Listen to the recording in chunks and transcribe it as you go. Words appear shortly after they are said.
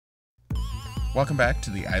Welcome back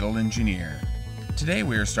to The Idle Engineer. Today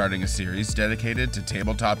we are starting a series dedicated to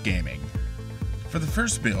tabletop gaming. For the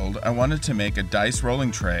first build, I wanted to make a dice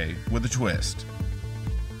rolling tray with a twist.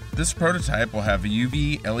 This prototype will have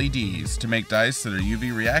UV LEDs to make dice that are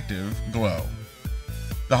UV reactive glow.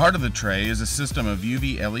 The heart of the tray is a system of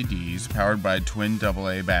UV LEDs powered by twin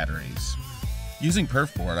AA batteries. Using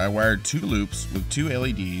perf board, I wired 2 loops with 2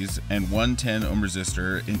 LEDs and one 10 ohm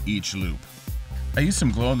resistor in each loop. I used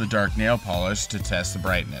some glow-in-the-dark nail polish to test the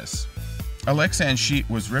brightness. A Lexan sheet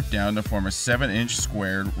was ripped down to form a 7-inch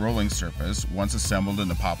squared rolling surface once assembled in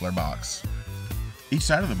the Poplar box. Each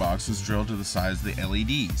side of the box was drilled to the size of the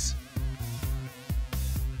LEDs.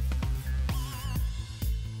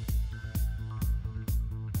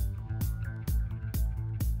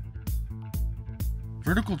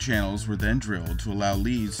 Vertical channels were then drilled to allow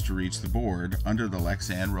leads to reach the board under the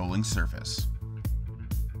Lexan rolling surface.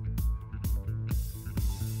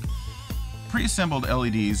 Pre-assembled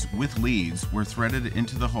LEDs with leads were threaded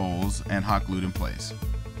into the holes and hot glued in place.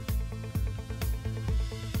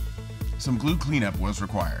 Some glue cleanup was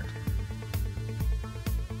required.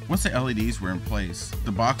 Once the LEDs were in place,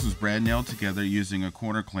 the box was brad nailed together using a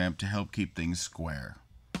corner clamp to help keep things square.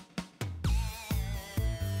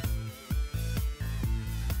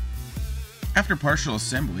 After partial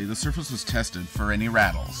assembly, the surface was tested for any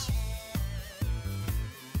rattles.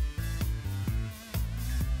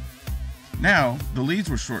 Now, the leads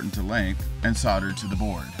were shortened to length and soldered to the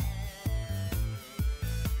board.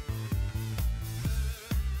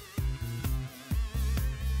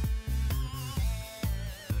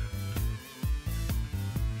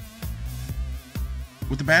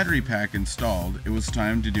 With the battery pack installed, it was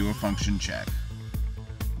time to do a function check.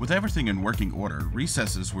 With everything in working order,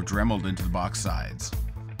 recesses were dremeled into the box sides.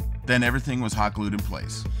 Then everything was hot glued in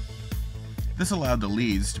place. This allowed the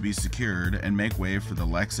leads to be secured and make way for the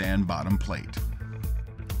Lexan bottom plate.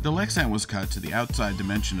 The Lexan was cut to the outside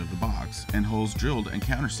dimension of the box and holes drilled and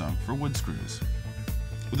countersunk for wood screws.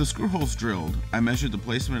 With the screw holes drilled, I measured the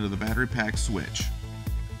placement of the battery pack switch.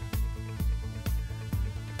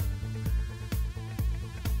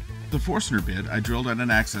 The Forstner bit I drilled at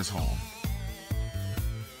an access hole.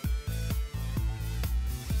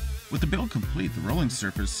 With the build complete, the rolling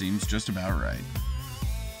surface seems just about right.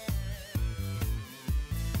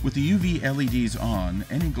 With the UV LEDs on,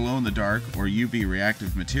 any glow-in-the-dark or UV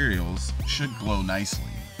reactive materials should glow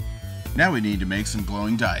nicely. Now we need to make some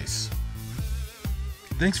glowing dice.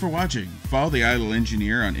 Thanks for watching. Follow The Idle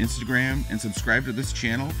Engineer on Instagram and subscribe to this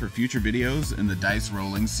channel for future videos in the dice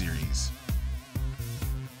rolling series.